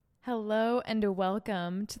Hello and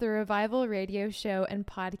welcome to the Revival radio show and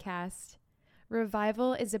podcast.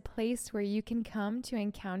 Revival is a place where you can come to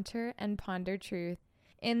encounter and ponder truth.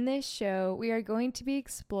 In this show, we are going to be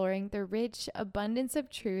exploring the rich abundance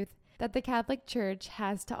of truth that the Catholic Church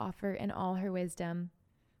has to offer in all her wisdom.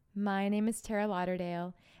 My name is Tara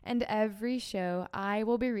Lauderdale, and every show I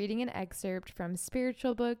will be reading an excerpt from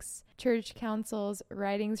spiritual books, church councils,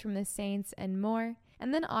 writings from the saints, and more,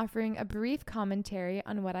 and then offering a brief commentary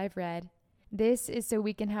on what I've read. This is so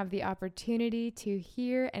we can have the opportunity to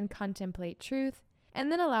hear and contemplate truth,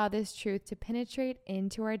 and then allow this truth to penetrate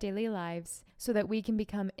into our daily lives so that we can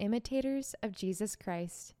become imitators of Jesus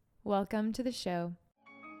Christ. Welcome to the show.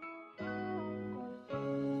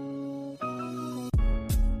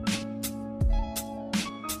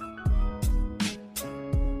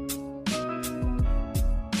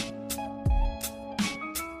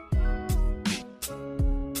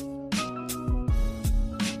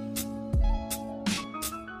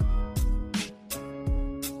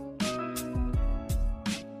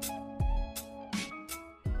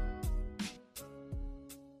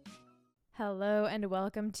 Hello and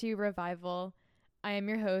welcome to Revival. I am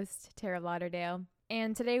your host, Tara Lauderdale,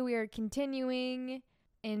 and today we are continuing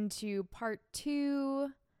into part 2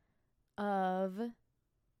 of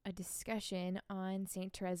a discussion on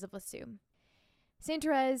St. Therese of Lisieux. St.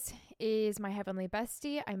 Therese is my heavenly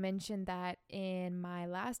bestie. I mentioned that in my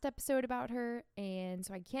last episode about her, and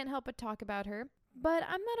so I can't help but talk about her. But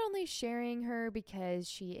I'm not only sharing her because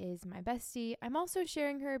she is my bestie, I'm also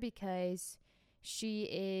sharing her because she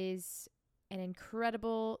is an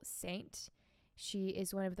incredible saint. She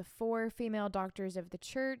is one of the 4 female doctors of the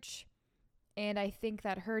church, and I think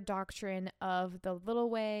that her doctrine of the little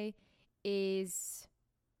way is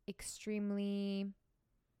extremely,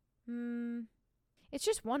 it's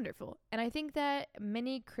just wonderful. And I think that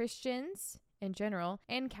many Christians in general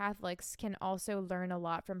and Catholics can also learn a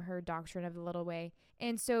lot from her doctrine of the little way.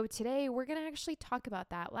 And so today we're going to actually talk about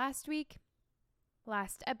that. Last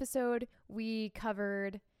episode, we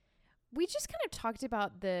just kind of talked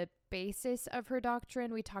about the basis of her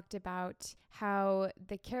doctrine. We talked about how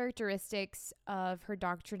the characteristics of her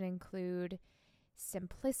doctrine include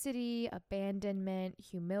simplicity, abandonment,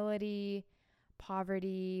 humility,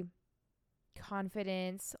 poverty,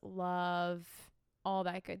 confidence, love, all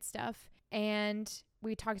that good stuff. And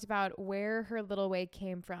we talked about where her little way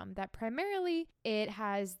came from, that primarily it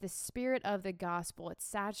has the spirit of the gospel. It's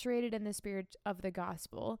saturated in the spirit of the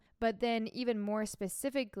gospel. But then even more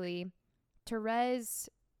specifically, Therese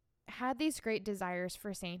had these great desires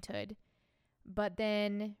for sainthood, but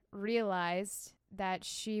then realized that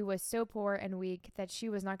she was so poor and weak that she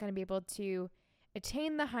was not going to be able to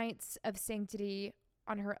attain the heights of sanctity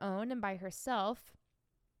on her own and by herself.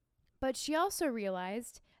 But she also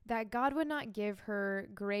realized that God would not give her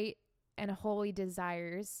great and holy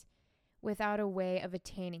desires without a way of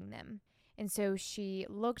attaining them. And so she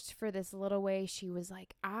looked for this little way. She was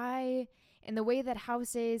like, in the way that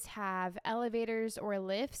houses have elevators or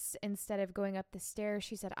lifts, instead of going up the stairs,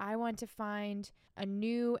 she said, I want to find a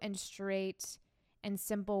new and straight and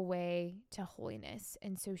simple way to holiness.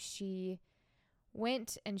 And so she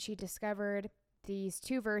went and she discovered these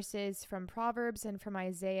 2 verses from Proverbs and from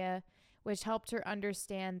Isaiah, which helped her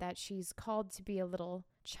understand that she's called to be a little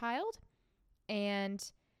child,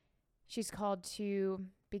 and she's called to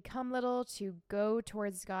become little, to go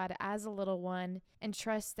towards God as a little one, and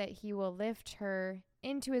trust that he will lift her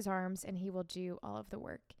into his arms and he will do all of the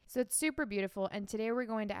work. So it's super beautiful. And today we're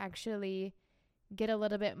going to actually get a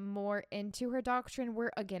little bit more into her doctrine.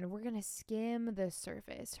 We're going to skim the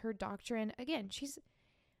surface. Her doctrine, again,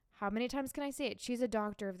 how many times can I say it? She's a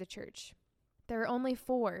doctor of the church. There are only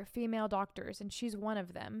 4 female doctors, and she's one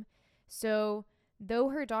of them. So though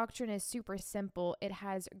her doctrine is super simple, it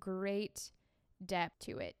has great depth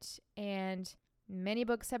to it. And many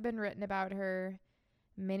books have been written about her.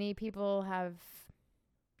 Many people have,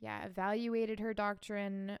 evaluated her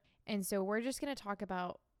doctrine. And so we're just going to talk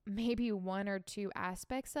about maybe 1 or 2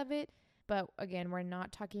 aspects of it. But again, we're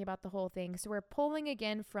not talking about the whole thing. So we're pulling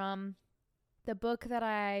again from the book that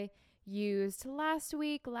I used last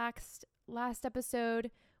episode,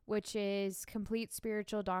 which is Complete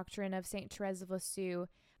Spiritual Doctrine of St. Therese of Lisieux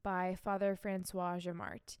by Father Francois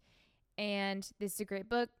Jamart. And this is a great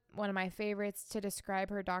book, one of my favorites to describe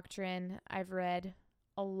her doctrine. I've read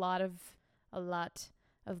a lot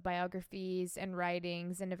of biographies and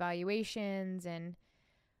writings and evaluations and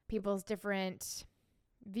people's different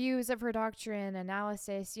views of her doctrine,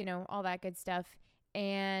 analysis, all that good stuff.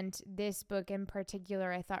 And this book in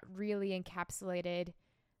particular, I thought really encapsulated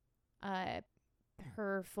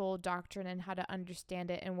her full doctrine and how to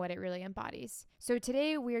understand it and what it really embodies. So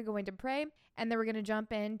today we are going to pray, and then we're going to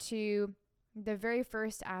jump into the very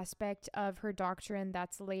first aspect of her doctrine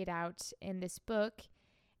that's laid out in this book,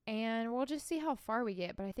 and we'll just see how far we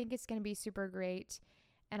get, but I think it's going to be super great,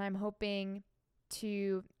 and I'm hoping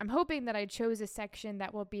that I chose a section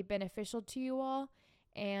that will be beneficial to you all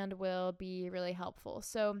and will be really helpful.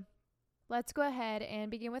 So let's go ahead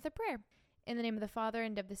and begin with a prayer. In the name of the Father,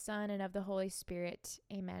 and of the Son, and of the Holy Spirit.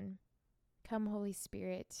 Amen. Come, Holy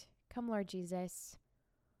Spirit. Come, Lord Jesus.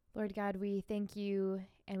 Lord God, we thank you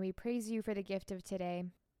and we praise you for the gift of today.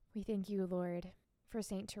 We thank you, Lord, for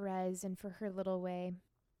St. Therese and for her little way.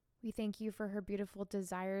 We thank you for her beautiful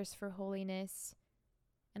desires for holiness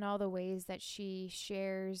and all the ways that she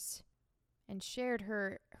shares and shared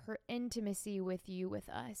her intimacy with you, with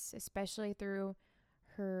us, especially through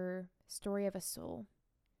her story of a soul.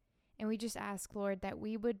 And we just ask, Lord, that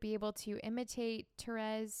we would be able to imitate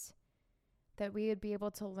Therese, that we would be able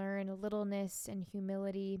to learn littleness and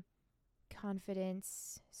humility,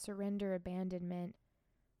 confidence, surrender, abandonment,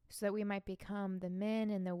 so that we might become the men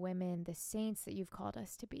and the women, the saints that you've called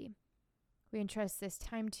us to be. We entrust this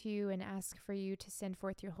time to you and ask for you to send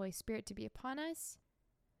forth your Holy Spirit to be upon us.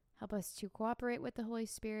 Help us to cooperate with the Holy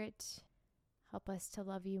Spirit. Help us to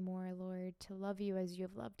love you more, Lord, to love you as you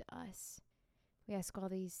have loved us. We ask all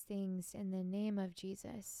these things in the name of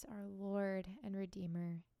Jesus, our Lord and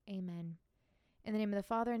Redeemer. Amen. In the name of the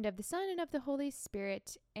Father, and of the Son, and of the Holy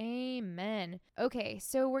Spirit. Amen. Okay,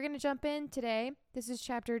 so we're going to jump in today. This is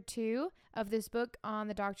chapter 2 of this book on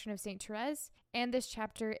the doctrine of St. Therese, and this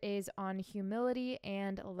chapter is on humility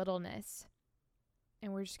and littleness.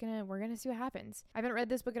 And we're going to see what happens. I haven't read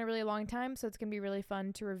this book in a really long time, so it's going to be really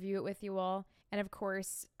fun to review it with you all. And of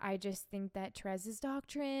course, I just think that Therese's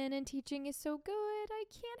doctrine and teaching is so good. I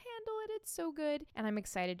can't handle it. It's so good. And I'm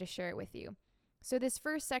excited to share it with you. So this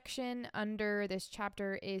first section under this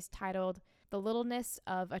chapter is titled The Littleness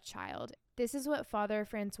of a Child. This is what Father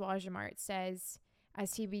Francois Jamart says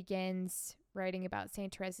as he begins writing about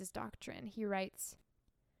St. Therese's doctrine. He writes,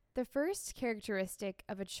 "The first characteristic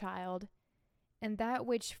of a child, and that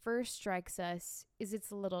which first strikes us, is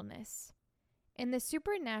its littleness. In the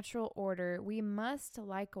supernatural order, we must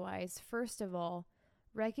likewise, first of all,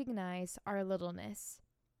 recognize our littleness.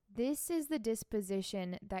 This is the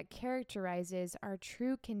disposition that characterizes our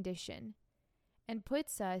true condition and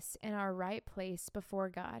puts us in our right place before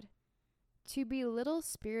God. To be little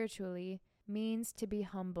spiritually means to be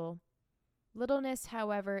humble. Littleness,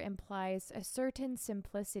 however, implies a certain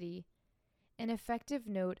simplicity, an effective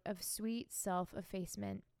note of sweet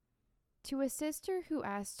self-effacement. To a sister who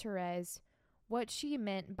asked Therese what she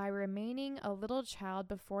meant by remaining a little child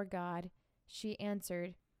before God, she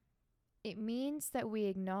answered, 'It means that we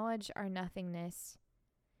acknowledge our nothingness,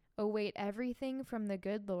 await everything from the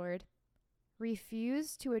good Lord,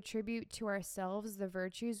 refuse to attribute to ourselves the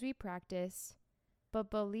virtues we practice,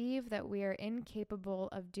 but believe that we are incapable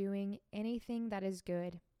of doing anything that is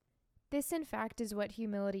good.' This, in fact, is what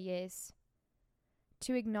humility is.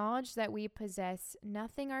 To acknowledge that we possess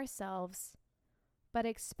nothing ourselves, but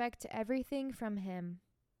expect everything from Him.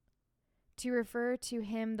 To refer to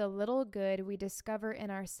Him the little good we discover in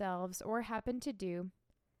ourselves or happen to do,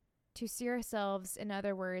 to see ourselves, in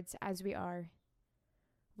other words, as we are,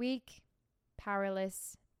 weak,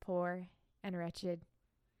 powerless, poor, and wretched.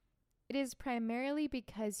 It is primarily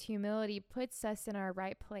because humility puts us in our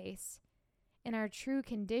right place, in our true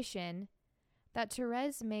condition, that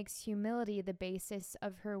Therese makes humility the basis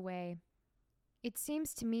of her way. It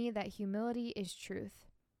seems to me that humility is truth.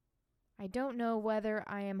 I don't know whether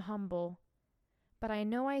I am humble, but I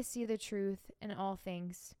know I see the truth in all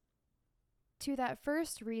things." To that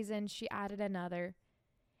first reason she added another,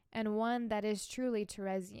 and one that is truly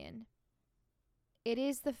Theresian. It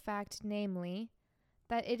is the fact, namely,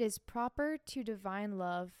 that it is proper to divine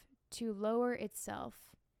love to lower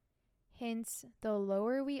itself. Hence, the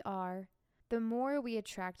lower we are, the more we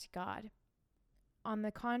attract God. On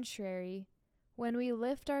the contrary, when we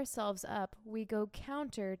lift ourselves up, we go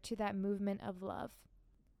counter to that movement of love.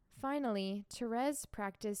 Finally, Therese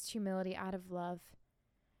practiced humility out of love,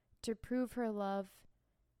 to prove her love,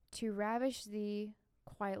 to ravish thee,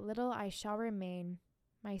 quite little I shall remain,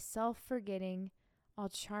 myself forgetting, I'll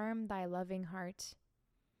charm thy loving heart.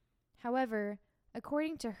 However,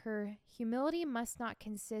 according to her, humility must not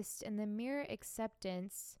consist in the mere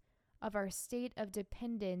acceptance of our state of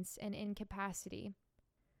dependence and incapacity.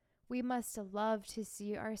 We must love to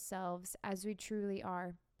see ourselves as we truly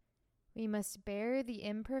are. We must bear the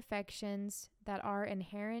imperfections that are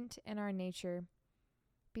inherent in our nature.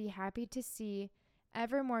 Be happy to see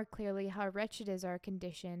ever more clearly how wretched is our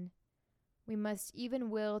condition. we must even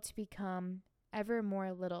will to become ever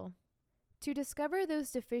more little. To discover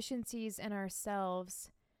those deficiencies in ourselves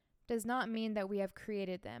does not mean that we have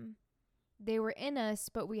created them. They were in us,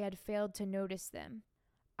 but we had failed to notice them.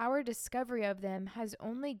 Our discovery of them has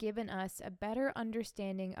only given us a better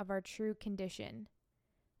understanding of our true condition.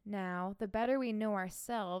 Now, the better we know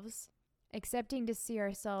ourselves, accepting to see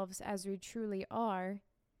ourselves as we truly are,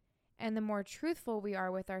 and the more truthful we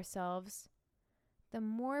are with ourselves, the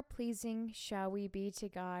more pleasing shall we be to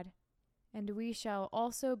God, and we shall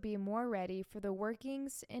also be more ready for the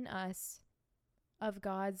workings in us of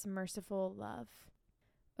God's merciful love.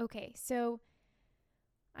 Okay, so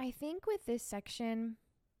I think with this section,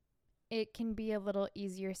 it can be a little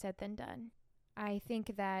easier said than done. I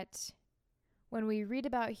think that when we read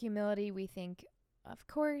about humility, we think, of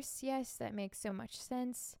course, yes, that makes so much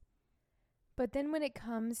sense. But then when it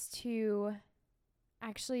comes to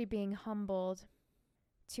actually being humbled,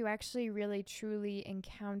 to actually really truly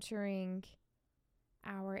encountering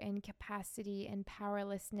our incapacity and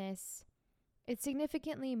powerlessness, it's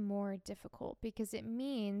significantly more difficult because it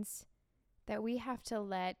means that we have to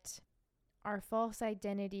let our false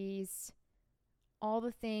identities, all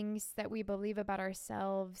the things that we believe about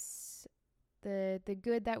ourselves, the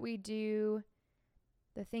good that we do,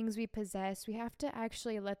 the things we possess, we have to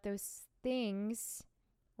actually let those things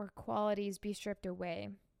or qualities be stripped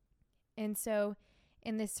away. And so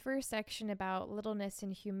in this first section about littleness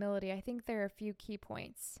and humility, I think there are a few key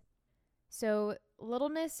points. So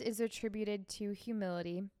littleness is attributed to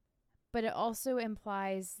humility, but it also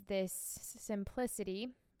implies this simplicity.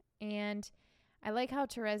 And I like how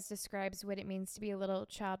Therese describes what it means to be a little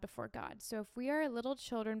child before God. So if we are little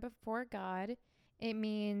children before God, it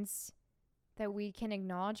means that we can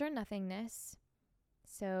acknowledge our nothingness.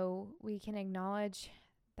 So we can acknowledge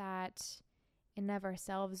that in and of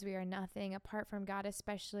ourselves we are nothing. Apart from God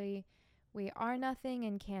especially, we are nothing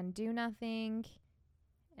and can do nothing.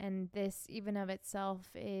 And this even of itself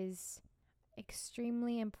is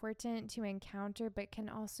extremely important to encounter, but can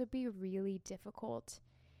also be really difficult.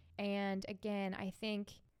 And again, I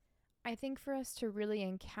think for us to really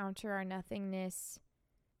encounter our nothingness,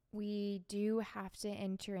 we do have to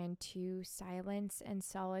enter into silence and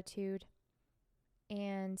solitude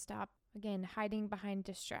and stop, again, hiding behind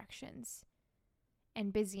distractions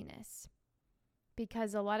and busyness.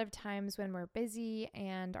 Because a lot of times when we're busy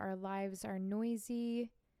and our lives are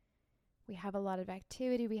noisy, we have a lot of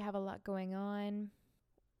activity, we have a lot going on,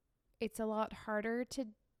 it's a lot harder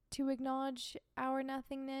to acknowledge our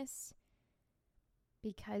nothingness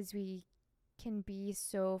because we can be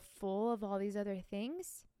so full of all these other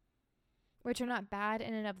things, which are not bad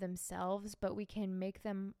in and of themselves, but we can make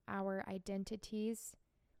them our identities.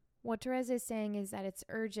 What Therese is saying is that it's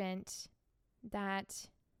urgent that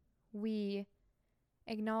we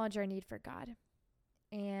acknowledge our need for God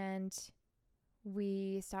and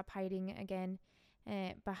we stop hiding again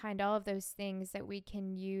behind all of those things that we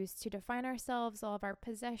can use to define ourselves, all of our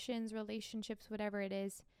possessions, relationships, whatever it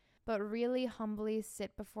is, but really humbly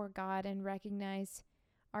sit before God and recognize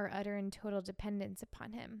our utter and total dependence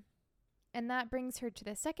upon Him. And that brings her to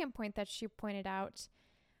the second point that she pointed out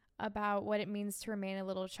about what it means to remain a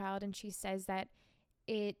little child. And she says that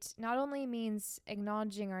it not only means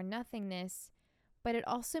acknowledging our nothingness, but it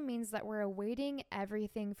also means that we're awaiting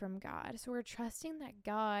everything from God. So we're trusting that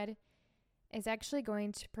God is actually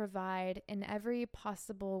going to provide in every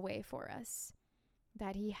possible way for us,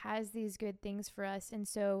 that He has these good things for us. And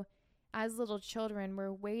so as little children,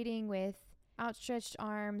 we're waiting with outstretched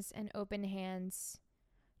arms and open hands,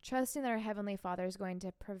 trusting that our Heavenly Father is going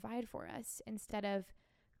to provide for us instead of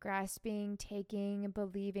grasping, taking,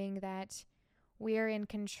 believing that we are in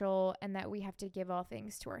control and that we have to give all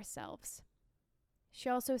things to ourselves. She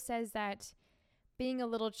also says that being a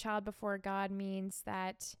little child before God means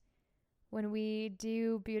that when we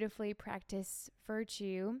do beautifully practice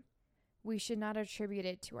virtue, we should not attribute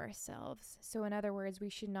it to ourselves. So in other words, we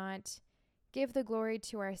should not give the glory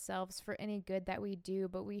to ourselves for any good that we do,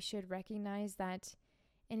 but we should recognize that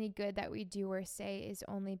any good that we do or say is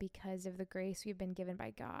only because of the grace we've been given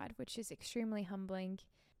by God, which is extremely humbling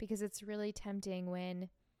because it's really tempting when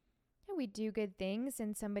we do good things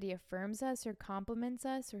and somebody affirms us or compliments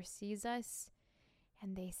us or sees us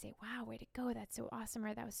and they say, wow, way to go, that's so awesome,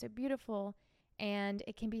 or that was so beautiful. And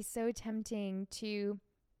it can be so tempting to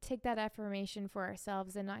take that affirmation for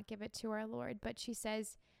ourselves and not give it to our Lord. But she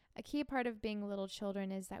says a key part of being little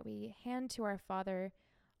children is that we hand to our Father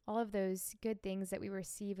all of those good things that we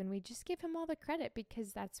receive and we just give Him all the credit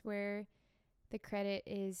because that's where the credit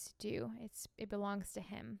is due. It belongs to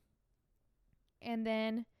Him. And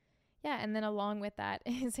then, Yeah, and then along with that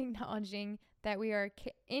is acknowledging that we are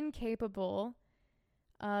incapable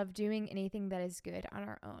of doing anything that is good on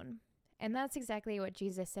our own. And that's exactly what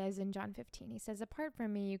Jesus says in John 15. He says, apart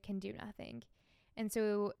from me, you can do nothing. And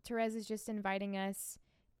so Therese is just inviting us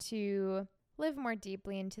to live more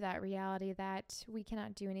deeply into that reality that we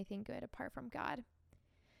cannot do anything good apart from God.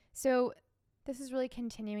 So this is really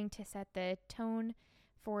continuing to set the tone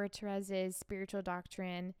for Therese's spiritual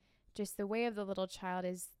doctrine. Just the way of the little child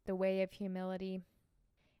is the way of humility.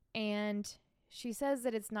 And she says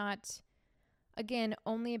that it's not, again,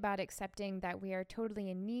 only about accepting that we are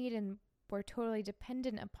totally in need and we're totally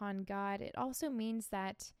dependent upon God. It also means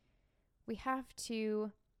that we have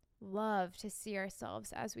to love to see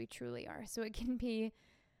ourselves as we truly are. So it can be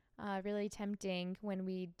really tempting when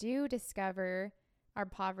we do discover our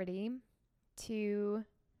poverty to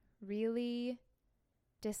really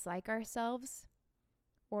dislike ourselves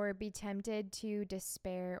or be tempted to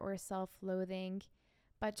despair or self-loathing.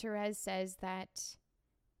 But Therese says that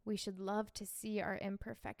we should love to see our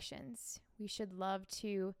imperfections. We should love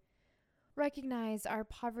to recognize our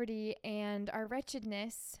poverty and our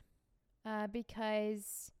wretchedness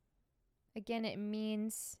because, again, it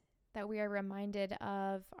means that we are reminded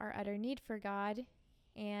of our utter need for God,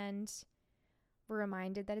 and we're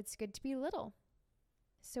reminded that it's good to be little.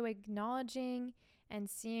 So acknowledging and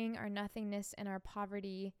seeing our nothingness and our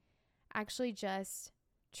poverty actually just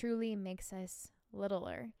truly makes us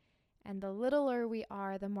littler. And the littler we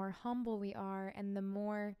are, the more humble we are, and the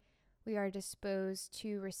more we are disposed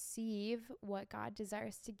to receive what God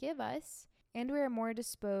desires to give us, and we are more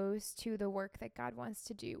disposed to the work that God wants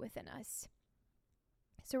to do within us.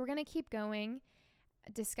 So we're going to keep going,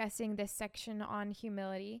 discussing this section on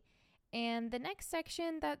humility. And the next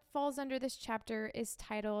section that falls under this chapter is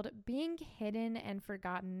titled Being Hidden and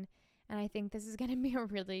Forgotten. And I think this is going to be a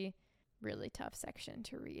really, really tough section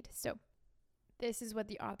to read. So this is what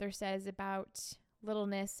the author says about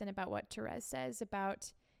littleness and about what Therese says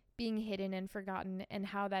about being hidden and forgotten and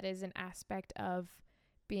how that is an aspect of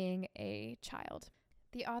being a child.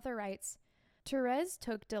 The author writes, Therese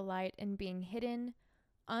took delight in being hidden,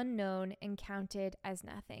 unknown, and counted as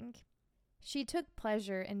nothing. She took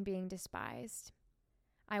pleasure in being despised.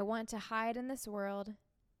 I want to hide in this world.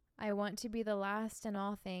 I want to be the last in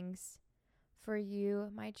all things. For you,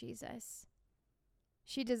 my Jesus.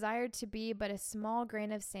 She desired to be but a small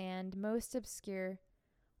grain of sand, most obscure,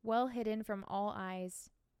 well hidden from all eyes,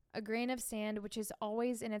 a grain of sand which is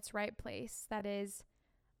always in its right place, that is,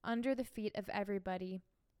 under the feet of everybody,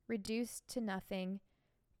 reduced to nothing,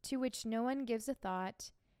 to which no one gives a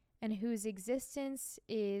thought, and whose existence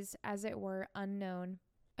is, as it were, unknown.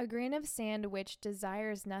 A grain of sand which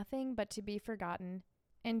desires nothing but to be forgotten,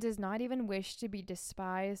 and does not even wish to be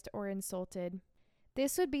despised or insulted.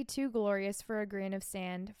 This would be too glorious for a grain of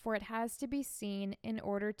sand, for it has to be seen in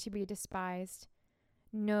order to be despised.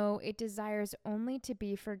 No, it desires only to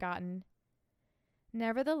be forgotten.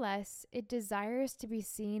 Nevertheless, it desires to be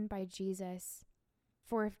seen by Jesus.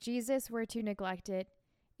 For if Jesus were to neglect it,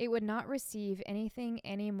 it would not receive anything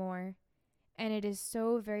any more, and it is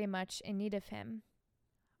so very much in need of him.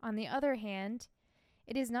 On the other hand,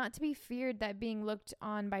 it is not to be feared that being looked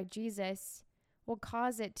on by Jesus will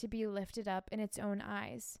cause it to be lifted up in its own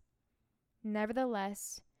eyes.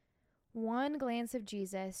 Nevertheless, one glance of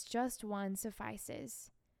Jesus, just one, suffices.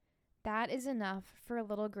 That is enough for a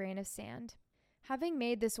little grain of sand. Having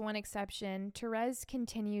made this one exception, Therese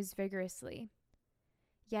continues vigorously.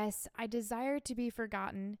 Yes, I desire to be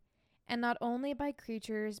forgotten, and not only by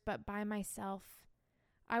creatures, but by myself.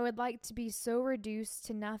 I would like to be so reduced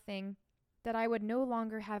to nothing that I would no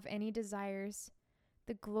longer have any desires.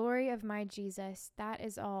 The glory of my Jesus, that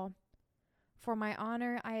is all. For my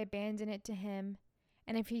honor, I abandon it to him,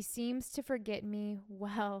 and if he seems to forget me,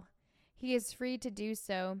 well, he is free to do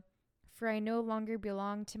so, for I no longer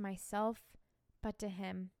belong to myself, but to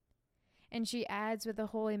him. And she adds with a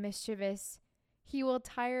holy mischievous, he will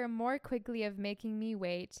tire more quickly of making me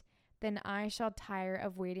wait than I shall tire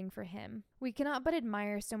of waiting for him. We cannot but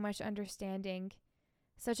admire so much understanding,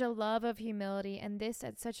 such a love of humility, and this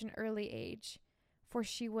at such an early age, for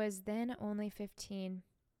she was then only 15.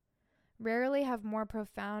 Rarely have more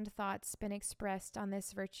profound thoughts been expressed on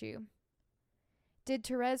this virtue. Did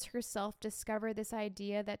Therese herself discover this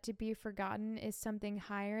idea that to be forgotten is something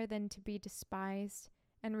higher than to be despised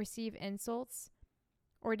and receive insults,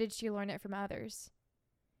 or did she learn it from others?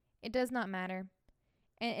 It does not matter.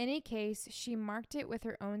 In any case, she marked it with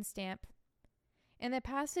her own stamp. In the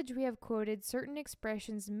passage we have quoted, certain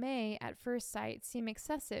expressions may, at first sight, seem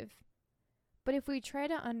excessive, but if we try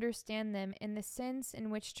to understand them in the sense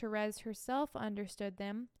in which Therese herself understood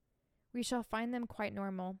them, we shall find them quite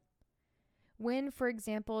normal. When, for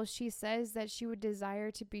example, she says that she would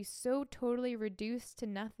desire to be so totally reduced to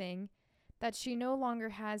nothing that she no longer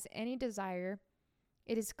has any desire,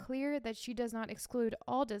 it is clear that she does not exclude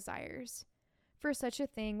all desires, for such a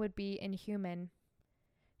thing would be inhuman.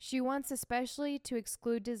 She wants especially to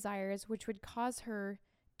exclude desires which would cause her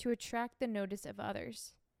to attract the notice of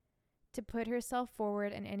others, to put herself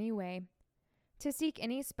forward in any way, to seek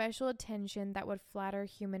any special attention that would flatter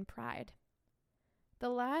human pride. The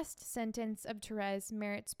last sentence of Therese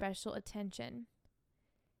merits special attention.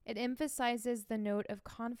 It emphasizes the note of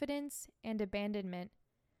confidence and abandonment,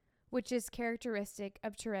 which is characteristic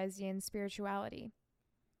of Theresian spirituality.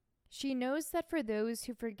 She knows that for those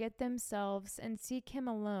who forget themselves and seek him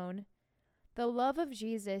alone, the love of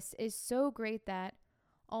Jesus is so great that,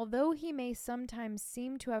 although he may sometimes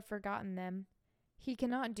seem to have forgotten them, he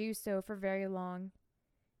cannot do so for very long.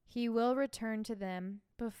 He will return to them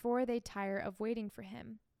before they tire of waiting for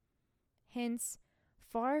him. Hence,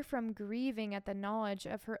 far from grieving at the knowledge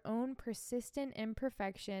of her own persistent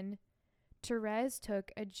imperfection, Therese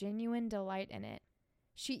took a genuine delight in it.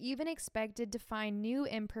 She even expected to find new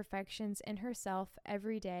imperfections in herself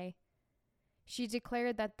every day. She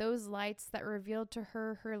declared that those lights that revealed to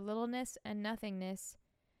her her littleness and nothingness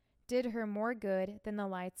did her more good than the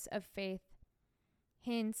lights of faith.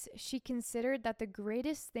 Hence, she considered that the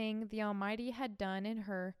greatest thing the Almighty had done in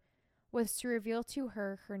her was to reveal to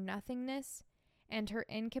her her nothingness and her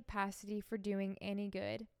incapacity for doing any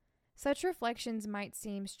good. Such reflections might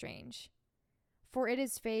seem strange, for it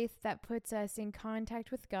is faith that puts us in contact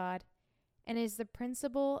with God and is the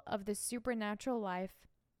principle of the supernatural life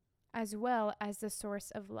as well as the source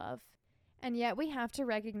of love. And yet we have to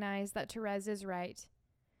recognize that Therese is right.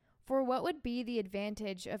 For what would be the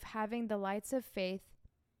advantage of having the lights of faith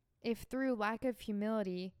if through lack of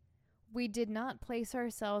humility we did not place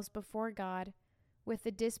ourselves before God with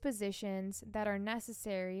the dispositions that are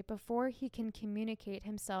necessary before he can communicate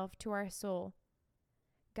himself to our soul?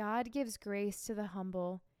 God gives grace to the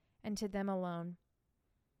humble and to them alone.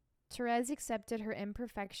 Therese accepted her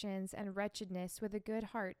imperfections and wretchedness with a good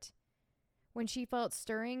heart. When she felt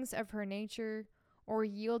stirrings of her nature or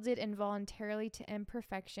yielded involuntarily to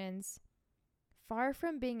imperfections, far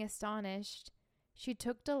from being astonished, she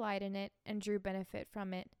took delight in it and drew benefit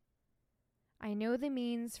from it. I know the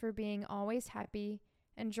means for being always happy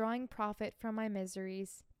and drawing profit from my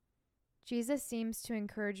miseries. Jesus seems to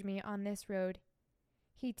encourage me on this road.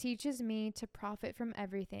 He teaches me to profit from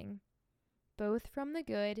everything, both from the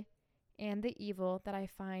good and the evil that I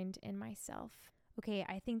find in myself. Okay,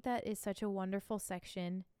 I think that is such a wonderful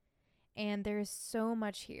section, and there's so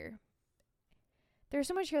much here. There's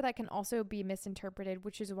so much here that can also be misinterpreted,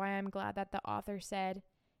 which is why I'm glad that the author said,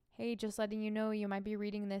 hey, just letting you know, you might be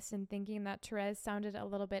reading this and thinking that Therese sounded a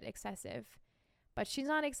little bit excessive. But she's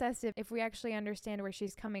not excessive if we actually understand where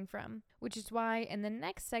she's coming from, which is why in the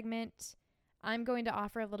next segment, I'm going to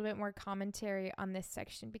offer a little bit more commentary on this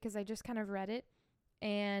section because I just kind of read it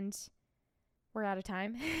and we're out of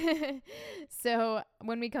time. So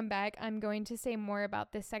when we come back, I'm going to say more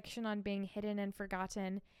about this section on being hidden and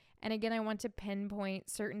forgotten. And again, I want to pinpoint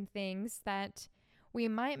certain things that we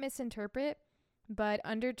might misinterpret, but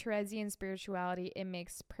under Theresian spirituality, it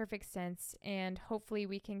makes perfect sense. And hopefully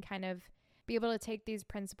we can kind of be able to take these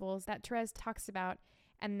principles that Therese talks about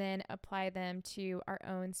and then apply them to our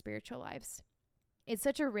own spiritual lives. It's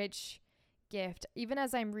such a rich gift. Even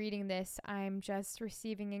as I'm reading this, I'm just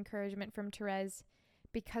receiving encouragement from Therese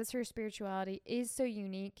because her spirituality is so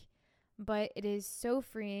unique, but it is so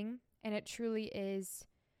freeing and it truly is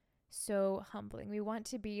so humbling. We want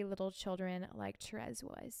to be little children like Therese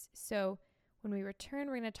was. So when we return,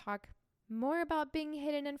 we're going to talk more about being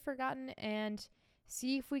hidden and forgotten and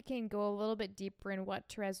see if we can go a little bit deeper in what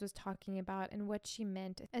Therese was talking about and what she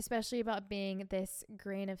meant, especially about being this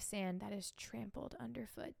grain of sand that is trampled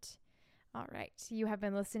underfoot. All right, you have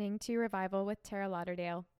been listening to Revival with Tara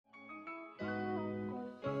Lauderdale.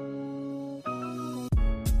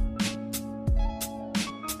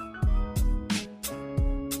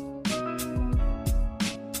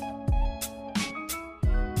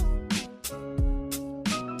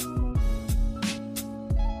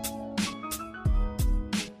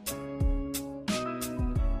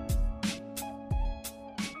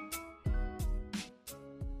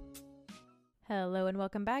 Hello and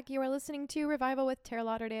welcome back. You are listening to Revival with Tara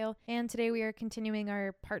Lauderdale, and today we are continuing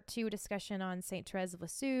our part 2 discussion on St. Therese of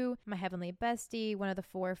Lisieux, my heavenly bestie, one of the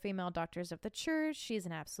 4 female doctors of the church. She's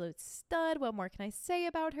an absolute stud. What more can I say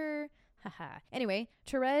about her? Haha. Anyway,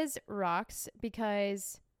 Therese rocks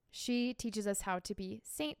because she teaches us how to be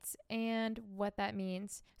saints and what that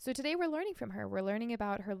means. So today we're learning from her. We're learning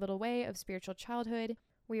about her little way of spiritual childhood.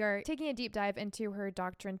 We are taking a deep dive into her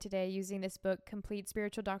doctrine today using this book, Complete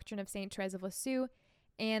Spiritual Doctrine of St. Therese of Lisieux.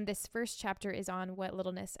 And this first chapter is on what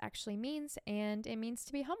littleness actually means, and it means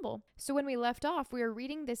to be humble. So when we left off, we were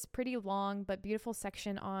reading this pretty long but beautiful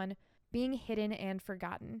section on being hidden and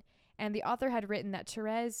forgotten. And the author had written that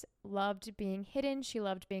Therese loved being hidden, she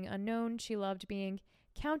loved being unknown, she loved being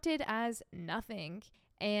counted as nothing.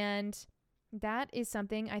 And that is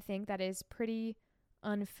something I think that is pretty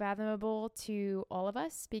unfathomable to all of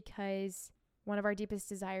us, because one of our deepest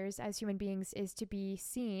desires as human beings is to be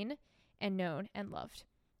seen and known and loved.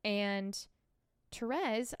 And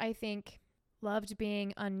Therese, I think, loved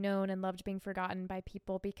being unknown and loved being forgotten by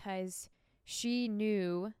people because she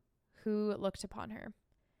knew who looked upon her.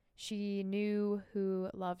 She knew who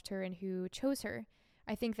loved her and who chose her.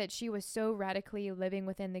 I think that she was so radically living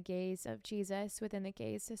within the gaze of Jesus, within the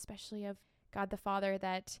gaze especially of God the Father,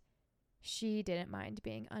 that she didn't mind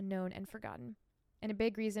being unknown and forgotten. And a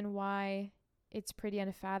big reason why it's pretty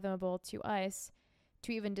unfathomable to us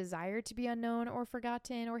to even desire to be unknown or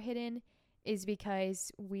forgotten or hidden is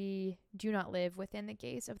because we do not live within the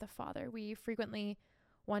gaze of the Father. We frequently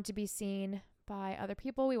want to be seen by other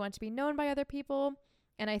people. We want to be known by other people.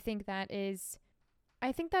 And I think that's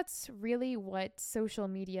really what social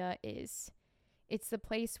media is. It's the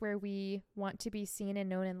place where we want to be seen and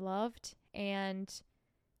known and loved. And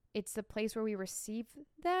it's the place where we receive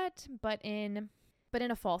that, but in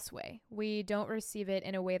a false way. We don't receive it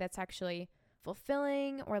in a way that's actually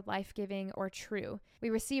fulfilling or life-giving or true. We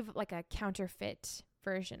receive like a counterfeit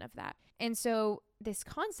version of that. And so this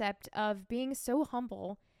concept of being so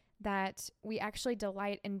humble that we actually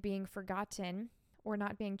delight in being forgotten or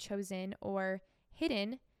not being chosen or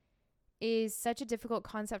hidden is such a difficult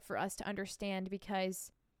concept for us to understand,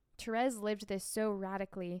 because Therese lived this so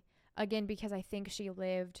radically, again, because I think she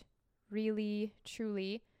lived really,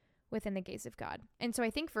 truly within the gaze of God. And so I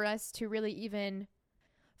think for us to really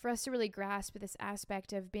grasp this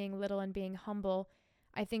aspect of being little and being humble,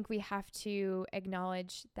 I think we have to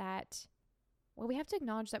acknowledge that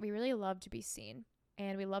we really love to be seen,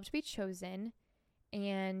 and we love to be chosen,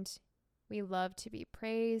 and we love to be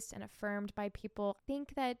praised and affirmed by people. I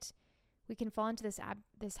think that we can fall into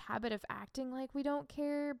this habit of acting like we don't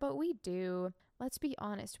care, but we do. Let's be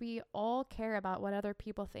honest. We all care about what other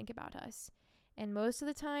people think about us. And most of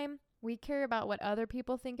the time, we care about what other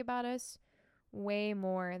people think about us way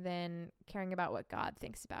more than caring about what God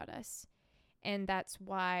thinks about us. And that's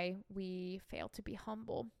why we fail to be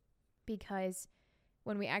humble, because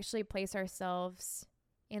when we actually place ourselves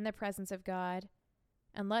in the presence of God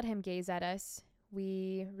and let Him gaze at us,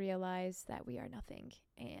 we realize that we are nothing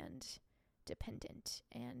and dependent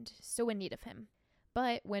and so in need of Him.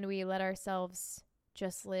 But when we let ourselves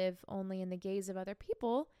just live only in the gaze of other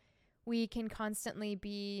people, we can constantly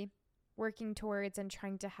be working towards and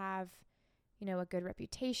trying to have, a good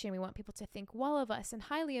reputation. We want people to think well of us and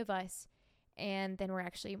highly of us. And then we're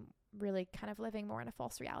actually really kind of living more in a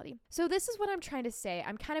false reality. So this is what I'm trying to say.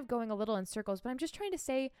 I'm kind of going a little in circles, but I'm just trying to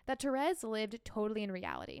say that Therese lived totally in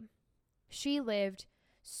reality. She lived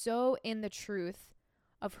so in the truth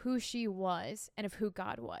of who she was and of who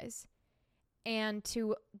God was. And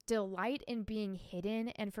to delight in being hidden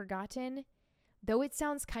and forgotten, though it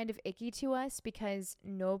sounds kind of icky to us because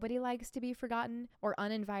nobody likes to be forgotten or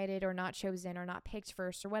uninvited or not chosen or not picked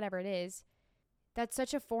first or whatever it is, that's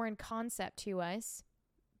such a foreign concept to us.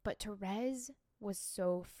 But Therese was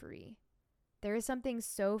so free. There is something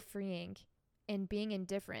so freeing in being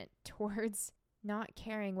indifferent towards not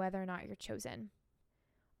caring whether or not you're chosen,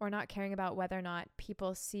 or not caring about whether or not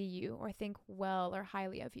people see you or think well or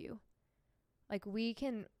highly of you. Like, we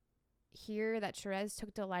can hear that Therese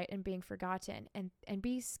took delight in being forgotten and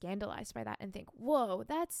be scandalized by that and think, whoa,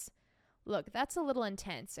 that's a little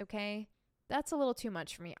intense, okay? That's a little too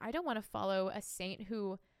much for me. I don't want to follow a saint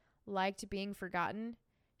who liked being forgotten.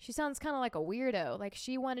 She sounds kind of like a weirdo. Like,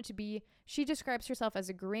 she describes herself as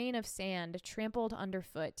a grain of sand trampled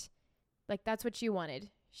underfoot. Like, that's what she wanted.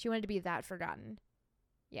 She wanted to be that forgotten.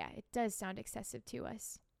 Yeah, it does sound excessive to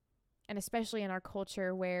us. And especially in our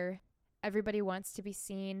culture where everybody wants to be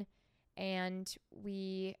seen, and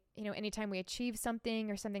we, anytime we achieve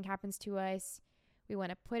something or something happens to us, we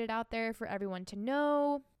want to put it out there for everyone to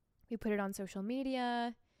know. We put it on social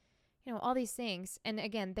media, all these things. And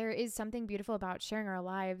again, there is something beautiful about sharing our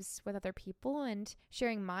lives with other people and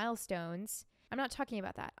sharing milestones. I'm not talking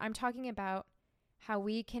about that. I'm talking about how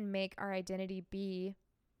we can make our identity be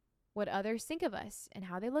what others think of us and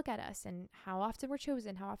how they look at us and how often we're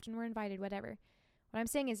chosen, how often we're invited, whatever. What I'm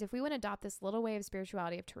saying is, if we want to adopt this little way of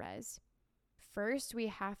spirituality of Therese, first we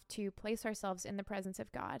have to place ourselves in the presence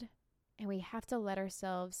of God, and we have to let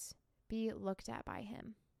ourselves be looked at by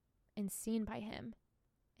him and seen by him,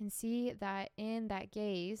 and see that in that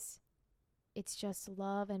gaze, it's just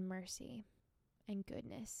love and mercy and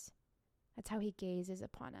goodness. That's how he gazes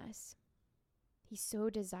upon us. He so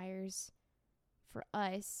desires for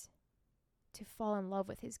us to fall in love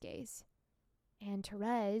with his gaze. And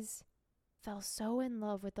Therese fell so in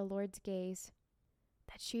love with the Lord's gaze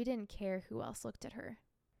that she didn't care who else looked at her.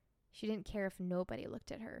 She didn't care if nobody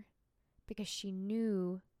looked at her, because she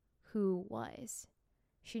knew who was.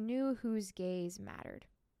 She knew whose gaze mattered.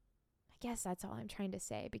 I guess that's all I'm trying to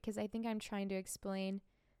say, because I think I'm trying to explain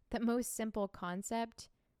the most simple concept,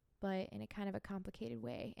 but in a kind of a complicated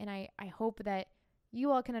way. And I hope that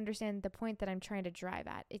you all can understand the point that I'm trying to drive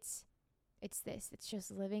at. It's this. It's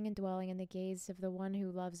just living and dwelling in the gaze of the one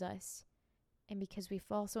who loves us. And because we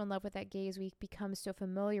fall so in love with that gaze, we become so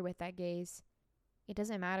familiar with that gaze. It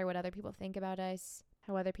doesn't matter what other people think about us,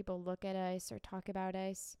 how other people look at us or talk about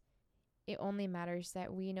us. It only matters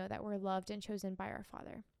that we know that we're loved and chosen by our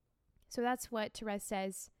Father. So that's what Therese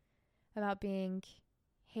says about being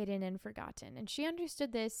hidden and forgotten. And she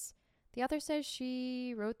understood this. The author says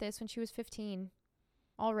she wrote this when she was 15.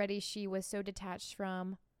 Already she was so detached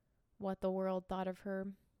from what the world thought of her.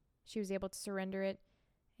 She was able to surrender it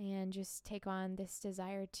and just take on this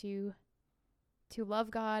desire to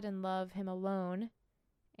love God and love him alone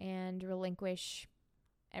and relinquish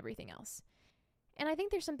everything else. And I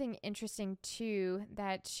think there's something interesting too,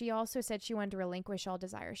 that she also said she wanted to relinquish all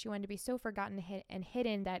desires. She wanted to be so forgotten and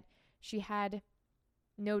hidden that she had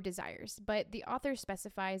no desires. But the author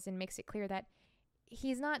specifies and makes it clear that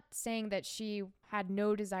he's not saying that she had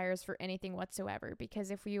no desires for anything whatsoever,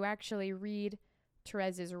 because if you actually read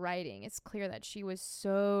Therese's writing, it's clear that she was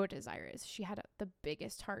so desirous. She had the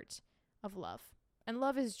biggest heart of love. And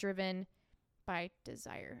love is driven by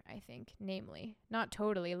desire, I think, namely. Not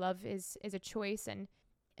totally. Love is a choice,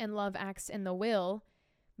 and love acts in the will,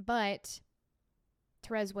 but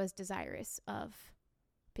Therese was desirous of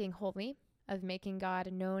being holy, of making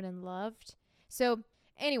God known and loved. So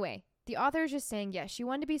anyway, the author is just saying, yes, she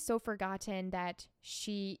wanted to be so forgotten that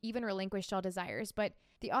she even relinquished all desires, but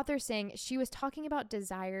the author is saying she was talking about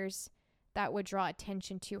desires that would draw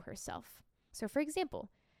attention to herself. So for example,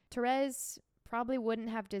 Therese probably wouldn't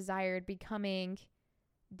have desired becoming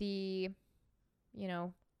the,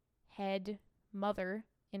 head mother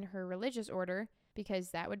in her religious order,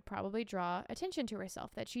 because that would probably draw attention to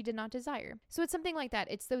herself that she did not desire. So it's something like that.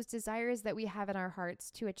 It's those desires that we have in our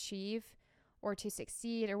hearts to achieve or to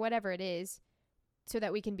succeed or whatever it is, so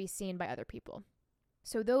that we can be seen by other people.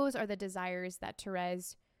 So those are the desires that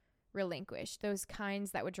Therese relinquished, those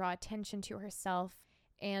kinds that would draw attention to herself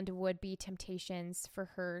and would be temptations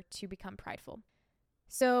for her to become prideful.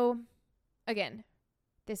 So again,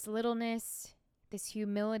 this littleness, this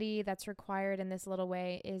humility that's required in this little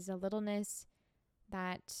way is a littleness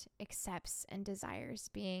that accepts and desires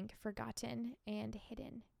being forgotten and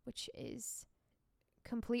hidden, which is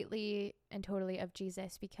completely and totally of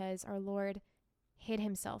Jesus, because our Lord hid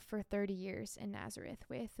himself for 30 years in Nazareth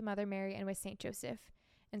with Mother Mary and with Saint Joseph.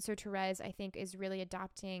 And so Therese, I think, is really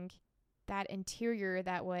adopting that interior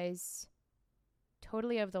that was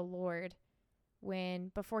totally of the Lord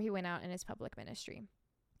before he went out in his public ministry.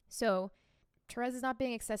 So Therese is not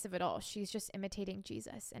being excessive at all. She's just imitating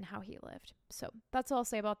Jesus and how he lived. So that's all I'll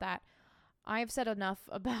say about that. I've said enough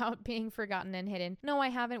about being forgotten and hidden. No, I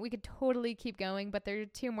haven't. We could totally keep going, but there are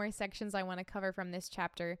 2 more sections I want to cover from this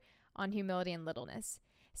chapter on humility and littleness.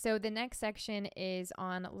 So the next section is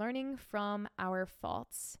on learning from our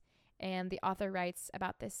faults. And the author writes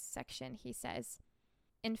about this section. He says,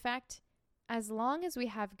 "In fact, as long as we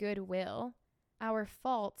have good will, our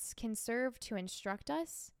faults can serve to instruct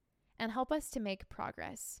us and help us to make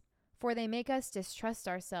progress, for they make us distrust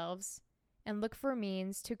ourselves and look for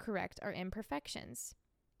means to correct our imperfections.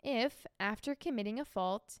 If, after committing a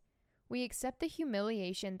fault, we accept the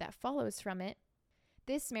humiliation that follows from it,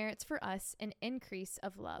 this merits for us an increase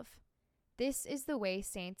of love. This is the way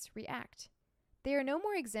saints react. They are no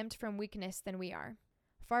more exempt from weakness than we are.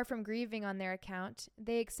 Far from grieving on their account,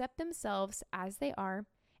 they accept themselves as they are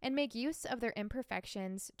and make use of their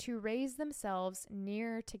imperfections to raise themselves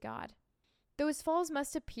nearer to God. Those falls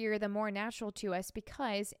must appear the more natural to us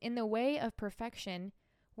because, in the way of perfection,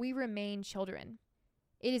 we remain children.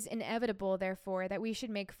 It is inevitable, therefore, that we should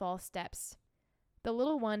make false steps. The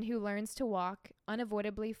little one who learns to walk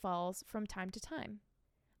unavoidably falls from time to time.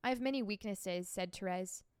 I have many weaknesses, said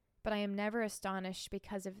Therese, but I am never astonished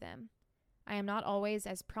because of them. I am not always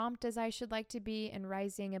as prompt as I should like to be in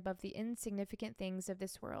rising above the insignificant things of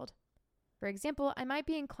this world. For example, I might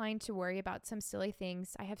be inclined to worry about some silly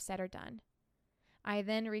things I have said or done. I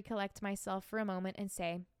then recollect myself for a moment and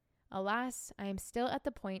say, Alas, I am still at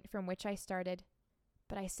the point from which I started,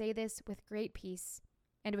 but I say this with great peace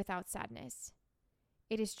and without sadness.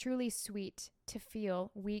 It is truly sweet to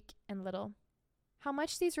feel weak and little. How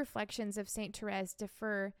much these reflections of St. Therese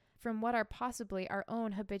differ from what are possibly our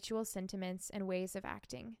own habitual sentiments and ways of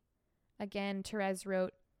acting. Again, Therese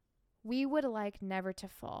wrote, "We would like never to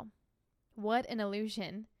fall." What an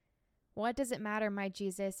illusion! What does it matter, my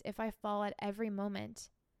Jesus, if I fall at every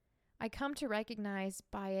moment? I come to recognize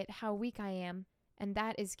by it how weak I am, and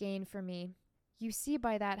that is gain for me. You see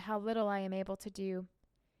by that how little I am able to do,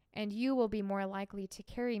 and you will be more likely to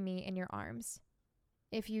carry me in your arms.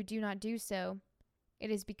 If you do not do so, it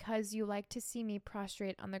is because you like to see me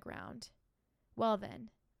prostrate on the ground. Well then,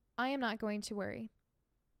 I am not going to worry,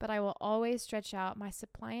 but I will always stretch out my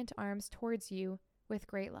suppliant arms towards you with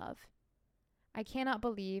great love. I cannot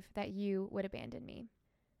believe that you would abandon me.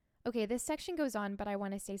 Okay, this section goes on, but I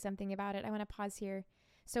want to say something about it. I want to pause here.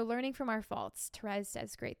 So, learning from our faults, Therese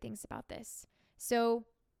says great things about this. So,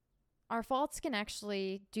 our faults can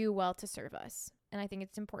actually do well to serve us. And I think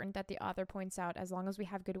it's important that the author points out, as long as we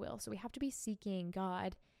have goodwill. So we have to be seeking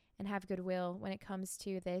God and have goodwill when it comes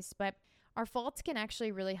to this. But our faults can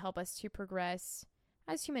actually really help us to progress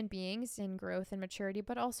as human beings in growth and maturity,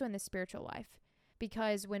 but also in the spiritual life.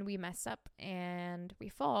 Because when we mess up and we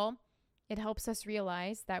fall, it helps us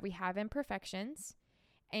realize that we have imperfections.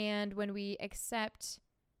 And when we accept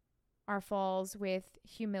our falls with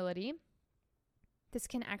humility, this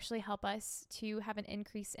can actually help us to have an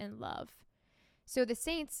increase in love. So the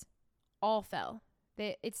saints all fell.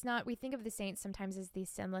 We think of the saints sometimes as these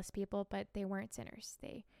sinless people, but they weren't sinners.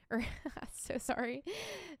 They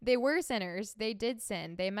were sinners. They did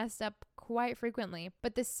sin. They messed up quite frequently.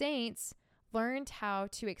 But the saints learned how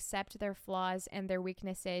to accept their flaws and their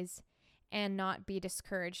weaknesses and not be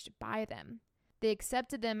discouraged by them. They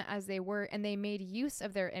accepted them as they were, and they made use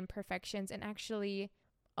of their imperfections and actually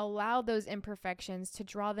allowed those imperfections to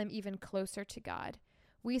draw them even closer to God.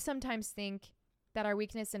 We sometimes think that our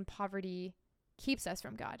weakness and poverty keeps us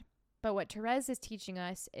from God. But what Therese is teaching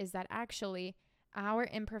us is that actually our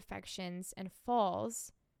imperfections and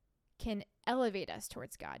falls can elevate us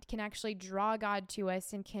towards God, can actually draw God to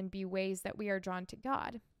us, and can be ways that we are drawn to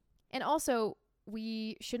God. And also,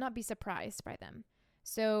 we should not be surprised by them.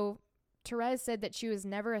 So Therese said that she was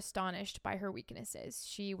never astonished by her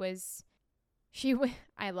weaknesses.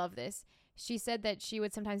 I love this. She said that she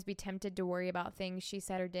would sometimes be tempted to worry about things she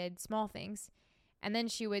said or did, small things. And then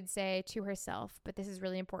she would say to herself, but this is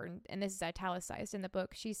really important, and this is italicized in the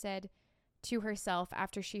book, she said to herself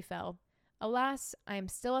after she fell, "Alas, I am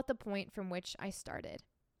still at the point from which I started."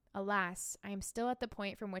 Alas, I am still at the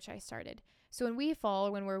point from which I started. So when we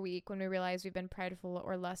fall, when we're weak, when we realize we've been prideful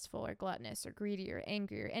or lustful or gluttonous or greedy or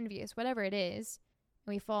angry or envious, whatever it is,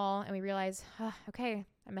 and we fall and we realize, okay,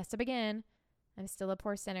 I messed up again. I'm still a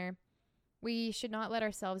poor sinner. We should not let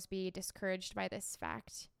ourselves be discouraged by this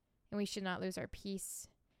fact, and we should not lose our peace,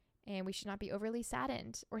 and we should not be overly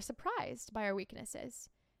saddened or surprised by our weaknesses,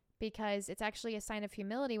 because it's actually a sign of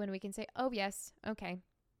humility when we can say, oh yes, okay,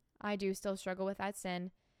 I do still struggle with that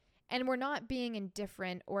sin. And we're not being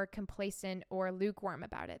indifferent or complacent or lukewarm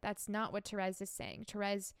about it. That's not what Therese is saying.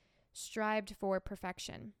 Therese strived for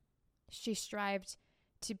perfection. She strived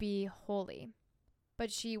to be holy, but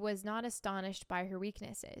she was not astonished by her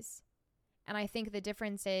weaknesses. And I think the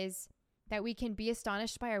difference is that we can be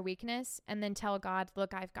astonished by our weakness and then tell God,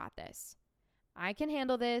 look, I've got this. I can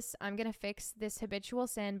handle this. I'm going to fix this habitual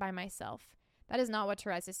sin by myself. That is not what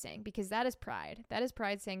Therese is saying, because that is pride. That is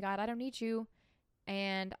pride saying, God, I don't need you,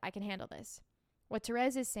 and I can handle this. What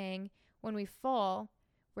Therese is saying, when we fall,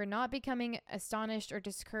 we're not becoming astonished or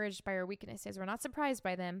discouraged by our weaknesses. We're not surprised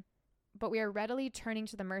by them, but we are readily turning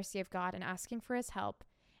to the mercy of God and asking for his help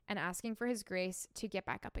and asking for his grace to get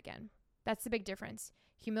back up again. That's the big difference.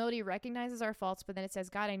 Humility recognizes our faults, but then it says,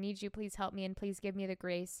 God, I need you. Please help me, and please give me the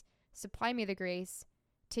grace, supply me the grace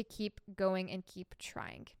to keep going and keep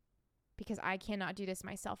trying, because I cannot do this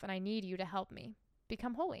myself, and I need you to help me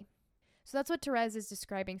become holy. So that's what Therese is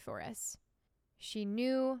describing for us. She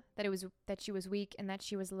knew that she was weak and that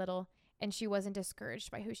she was little, and she wasn't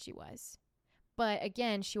discouraged by who she was. But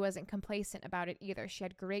again, she wasn't complacent about it either. She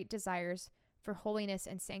had great desires for holiness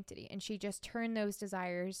and sanctity, and she just turned those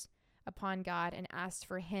desires upon God and asked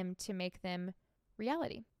for him to make them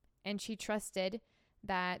reality. And she trusted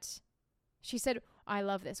that, she said, I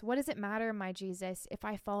love this. What does it matter, my Jesus, if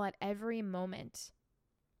I fall at every moment?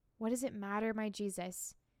 What does it matter, my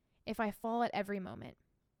Jesus, if I fall at every moment?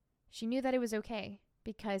 She knew that it was okay,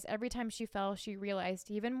 because every time she fell, she realized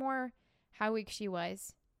even more how weak she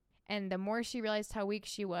was. And the more she realized how weak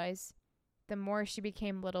she was, the more she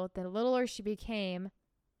became little. The littler she became,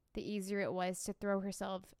 the easier it was to throw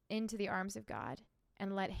herself into the arms of God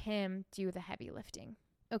and let him do the heavy lifting.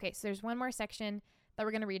 Okay, so there's one more section that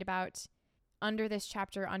we're going to read about under this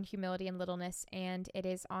chapter on humility and littleness, and it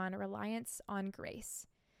is on reliance on grace.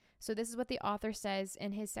 So this is what the author says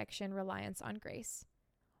in his section, Reliance on Grace.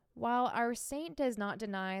 While our saint does not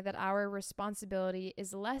deny that our responsibility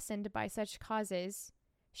is lessened by such causes,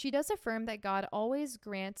 she does affirm that God always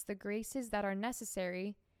grants the graces that are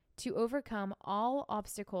necessary to overcome all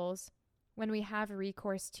obstacles when we have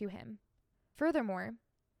recourse to him. Furthermore,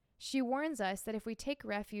 she warns us that if we take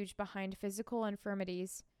refuge behind physical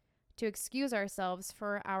infirmities to excuse ourselves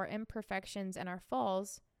for our imperfections and our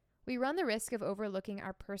falls, we run the risk of overlooking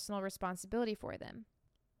our personal responsibility for them.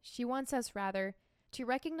 She wants us, rather, to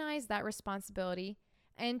recognize that responsibility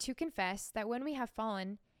and to confess that when we have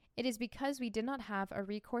fallen, it is because we did not have a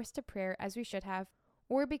recourse to prayer as we should have,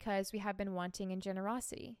 or because we have been wanting in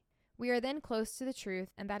generosity. We are then close to the truth,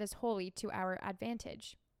 and that is wholly to our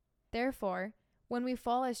advantage. Therefore, when we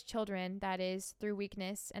fall as children, that is, through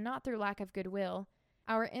weakness and not through lack of goodwill,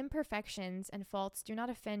 our imperfections and faults do not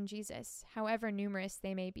offend Jesus, however numerous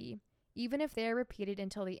they may be, even if they are repeated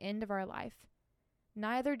until the end of our life.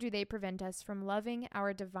 Neither do they prevent us from loving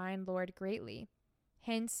our divine Lord greatly.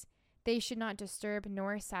 Hence, they should not disturb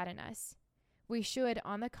nor sadden us. We should,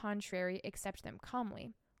 on the contrary, accept them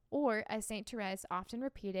calmly, or, as St. Therese often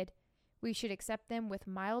repeated, we should accept them with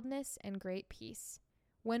mildness and great peace.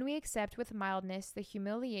 When we accept with mildness the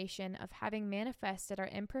humiliation of having manifested our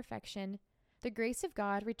imperfection, the grace of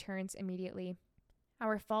God returns immediately.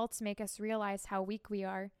 Our faults make us realize how weak we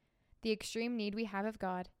are, the extreme need we have of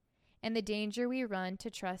God, and the danger we run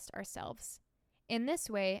to trust ourselves. In this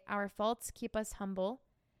way, our faults keep us humble,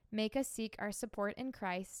 make us seek our support in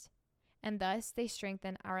Christ, and thus they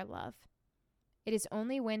strengthen our love. It is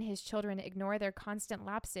only when his children ignore their constant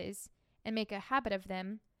lapses and make a habit of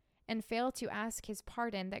them, and fail to ask his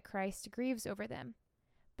pardon, that Christ grieves over them.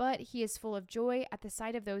 But he is full of joy at the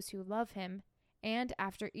sight of those who love him, and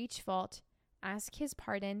after each fault, ask his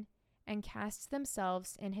pardon and cast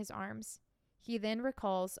themselves in his arms. He then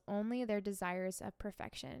recalls only their desires of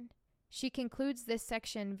perfection. She concludes this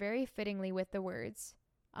section very fittingly with the words,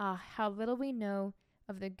 "Ah, how little we know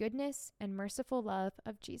of the goodness and merciful love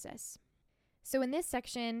of Jesus." So in this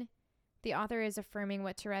section, the author is affirming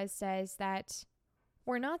what Therese says, that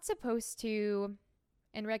we're not supposed to,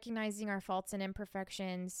 in recognizing our faults and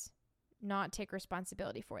imperfections, not take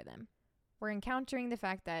responsibility for them. We're encountering the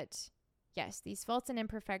fact that, yes, these faults and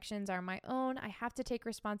imperfections are my own. I have to take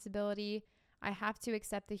responsibility. I have to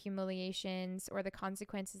accept the humiliations or the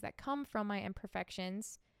consequences that come from my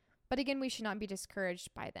imperfections. But again, we should not be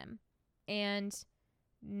discouraged by them. And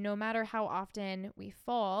no matter how often we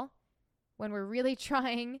fall, when we're really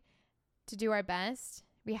trying to do our best,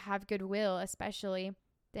 we have goodwill especially,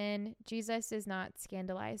 then Jesus is not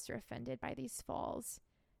scandalized or offended by these falls.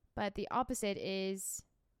 But the opposite is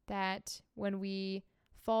that when we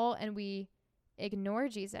fall and we ignore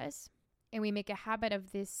Jesus and we make a habit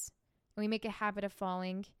of this, we make a habit of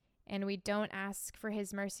falling and we don't ask for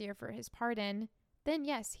his mercy or for his pardon, then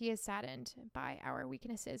yes, he is saddened by our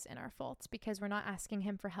weaknesses and our faults because we're not asking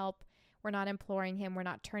him for help. We're not imploring him. We're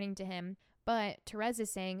not turning to him. But Therese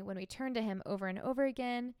is saying when we turn to him over and over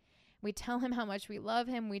again, we tell him how much we love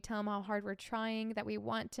him. We tell him how hard we're trying, that we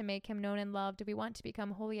want to make him known and loved. We want to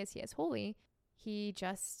become holy as he is holy. He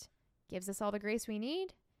just gives us all the grace we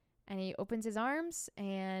need, and he opens his arms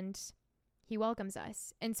and he welcomes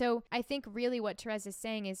us. And so I think really what Therese is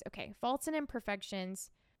saying is, okay, faults and imperfections,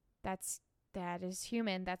 that is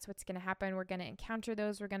human. That's what's going to happen. We're going to encounter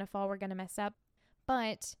those. We're going to fall. We're going to mess up.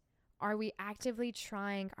 But are we actively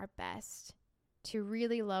trying our best to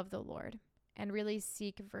really love the Lord and really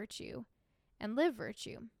seek virtue and live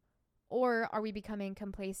virtue? Or are we becoming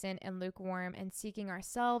complacent and lukewarm and seeking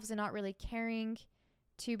ourselves and not really caring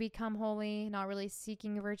to become holy, not really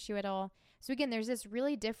seeking virtue at all? So again, there's this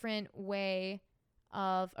really different way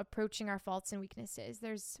of approaching our faults and weaknesses.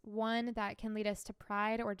 There's one that can lead us to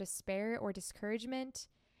pride or despair or discouragement.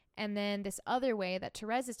 And then this other way that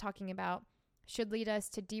Therese is talking about should lead us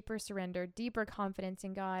to deeper surrender, deeper confidence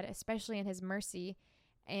in God, especially in his mercy,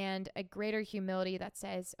 and a greater humility that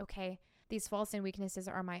says, okay, these faults and weaknesses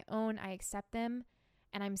are my own. I accept them,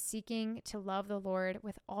 and I'm seeking to love the Lord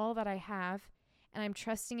with all that I have, and I'm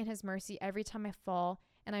trusting in his mercy every time I fall,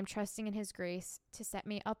 and I'm trusting in his grace to set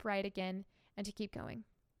me upright again and to keep going.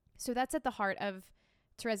 So that's at the heart of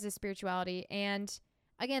Therese's spirituality. And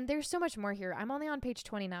again, there's so much more here. I'm only on page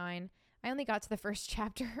 29. I only got to the first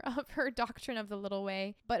chapter of her Doctrine of the Little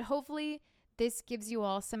Way, but hopefully this gives you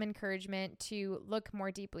all some encouragement to look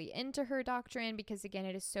more deeply into her doctrine, because again,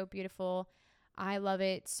 it is so beautiful. I love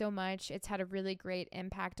it so much. It's had a really great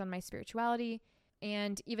impact on my spirituality.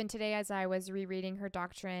 And even today, as I was rereading her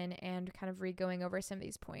doctrine and kind of re-going over some of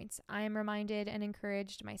these points, I am reminded and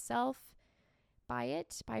encouraged myself by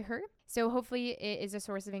her. So hopefully it is a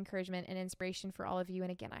source of encouragement and inspiration for all of you.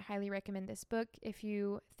 And again, I highly recommend this book. If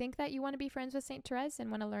you think that you want to be friends with St. Therese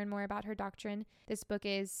and want to learn more about her doctrine, this book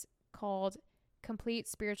is called Complete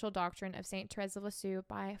Spiritual Doctrine of St. Therese of Lisieux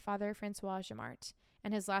by Father Francois Jamart.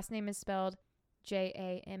 And his last name is spelled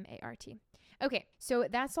Jamart. Okay, so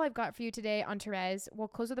that's all I've got for you today on Therese. We'll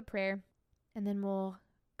close with a prayer and then we'll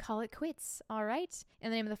call it quits. All right?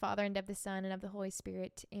 In the name of the Father and of the Son and of the Holy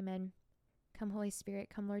Spirit. Amen. Come, Holy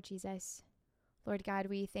Spirit, come, Lord Jesus. Lord God,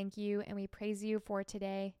 we thank you and we praise you for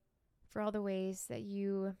today, for all the ways that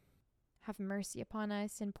you have mercy upon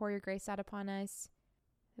us and pour your grace out upon us,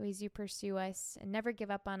 the ways you pursue us and never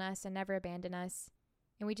give up on us and never abandon us.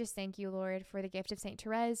 And we just thank you, Lord, for the gift of St.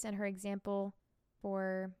 Therese and her example,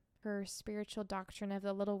 for her spiritual doctrine of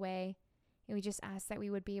the little way. And we just ask that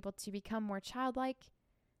we would be able to become more childlike,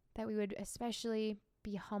 that we would especially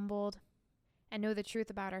be humbled and know the truth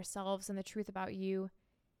about ourselves and the truth about you,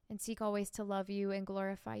 and seek always to love you and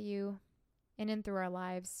glorify you in and through our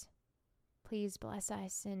lives. Please bless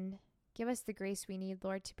us and give us the grace we need,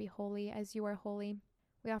 Lord, to be holy as you are holy.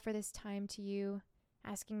 We offer this time to you,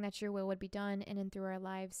 asking that your will would be done in and through our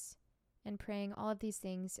lives, and praying all of these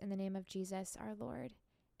things in the name of Jesus our Lord.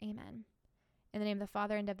 Amen. In the name of the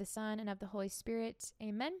Father, and of the Son, and of the Holy Spirit.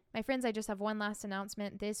 Amen. My friends, I just have one last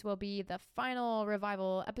announcement. This will be the final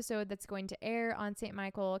revival episode that's going to air on St.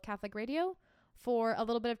 Michael Catholic Radio for a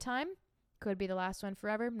little bit of time. Could be the last one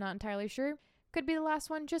forever. Not entirely sure. Could be the last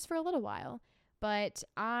one just for a little while. But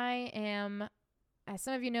I am, as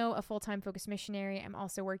some of you know, a full-time focused missionary. I'm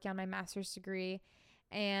also working on my master's degree.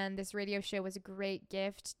 And this radio show was a great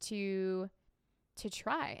gift to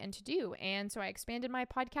try and to do. And so I expanded my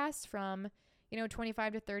podcast from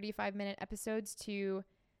 25 to 35-minute episodes to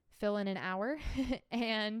fill in an hour.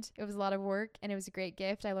 And it was a lot of work and it was a great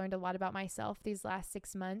gift. I learned a lot about myself these last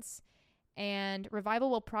 6 months. And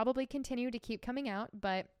Revival will probably continue to keep coming out,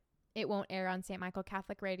 but it won't air on St. Michael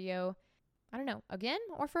Catholic Radio, I don't know, again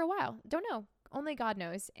or for a while. Don't know. Only God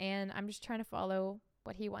knows. And I'm just trying to follow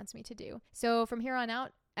what he wants me to do. So from here on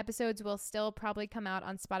out, episodes will still probably come out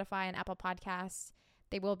on Spotify and Apple Podcasts.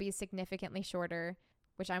 They will be significantly shorter,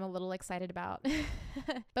 which I'm a little excited about.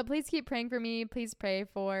 But please keep praying for me. Please pray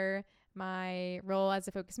for my role as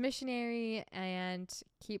a focused missionary and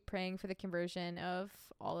keep praying for the conversion of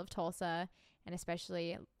all of Tulsa. And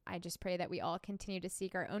especially, I just pray that we all continue to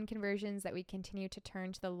seek our own conversions, that we continue to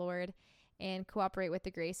turn to the Lord and cooperate with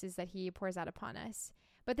the graces that he pours out upon us.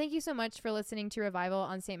 But thank you so much for listening to Revival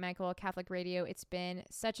on St. Michael Catholic Radio. It's been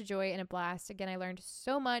such a joy and a blast. Again, I learned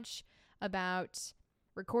so much about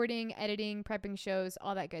recording, editing, prepping shows,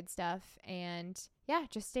 all that good stuff. And yeah,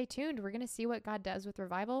 just stay tuned. We're going to see what God does with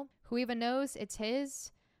Revival. Who even knows? It's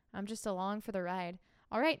his. I'm just along for the ride.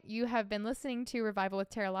 All right. You have been listening to Revival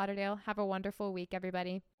with Tara Lauderdale. Have a wonderful week,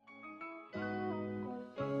 everybody.